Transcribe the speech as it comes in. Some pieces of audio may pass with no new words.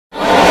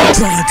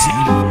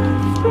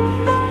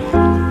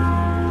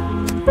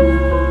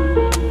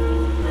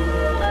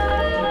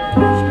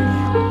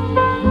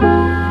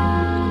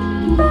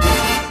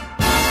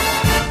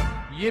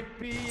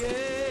Yippee-yay,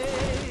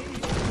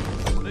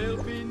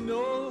 there'll be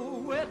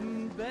no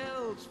wedding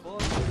bells for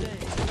today.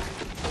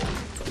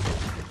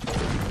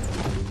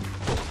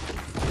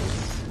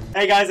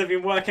 Hey guys, I've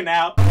been working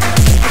out.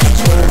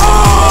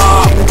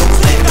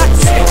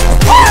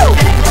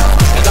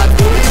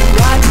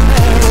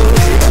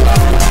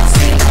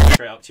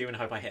 Straight up to you and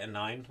hope I hit a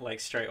 9, like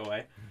straight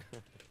away.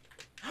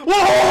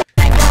 Whoa!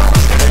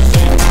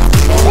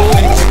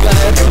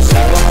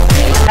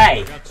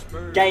 Hey,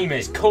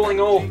 gamers, calling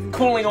all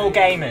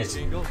gamers,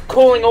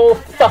 calling all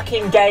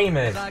fucking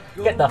gamers.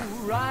 Get the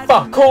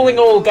fuck, calling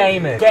all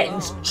gamers.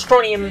 Getting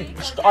Strontium.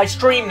 I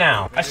stream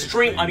now.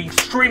 I've been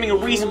streaming a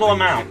reasonable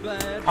amount,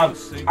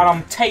 and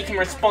I'm taking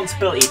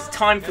responsibility. It's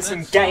time for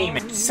some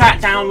gaming. Sat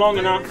down long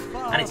enough,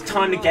 and it's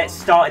time to get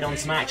started on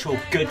some actual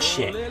good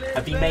shit.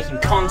 I've been making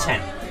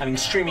content. I've been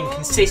streaming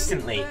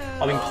consistently.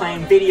 I've been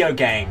playing video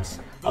games.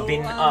 I've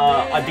been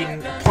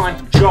applying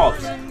for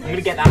jobs. I'm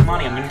gonna get that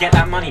money. I'm gonna get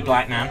that money,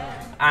 black man.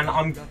 And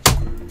I'm...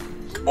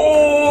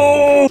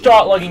 Oh!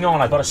 Start logging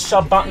on. I've got a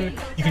sub button.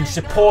 You can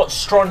support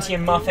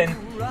StrontiumMuffin.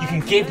 You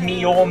can give me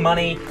your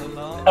money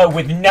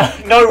with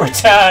no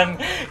return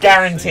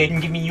guaranteed. You can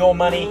give me your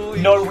money,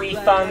 no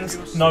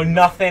refunds, no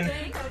nothing.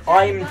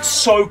 I'm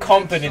so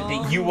confident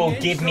that you will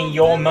give me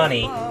your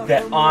money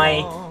that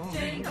I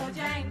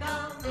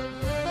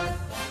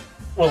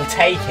will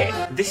take it.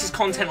 This is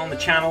content on the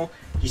channel.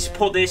 You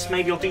support this,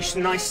 maybe I'll do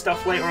some nice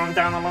stuff later on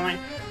down the line.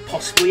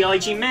 Possibly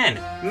IG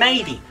Men.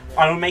 Maybe.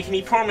 I don't make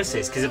any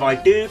promises, because if I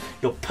do,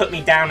 you'll put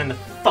me down in the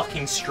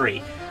fucking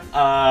street.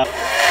 I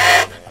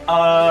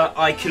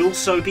could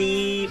also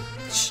be...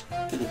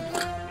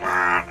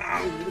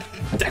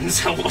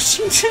 Denzel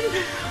Washington?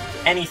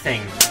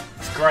 Anything.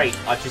 It's great.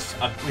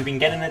 We've been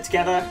getting it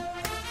together,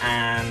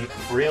 and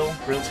real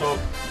talk,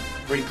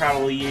 really proud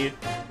of all of you.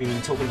 We've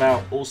been talking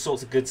about all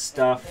sorts of good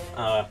stuff.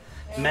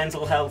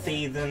 Mental health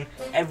even.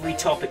 Every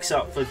topic's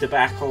up for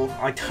debacle.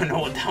 I don't know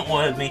what that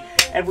word means.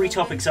 Every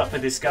topic's up for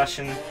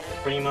discussion,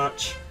 pretty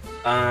much.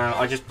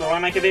 I just thought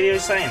I'd make a video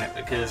saying it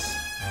because...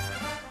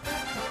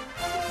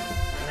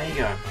 There you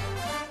go.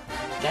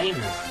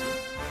 Gamers.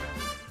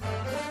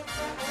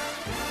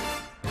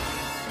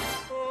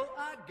 Oh,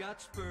 I got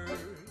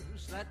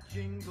spurs that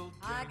jingle.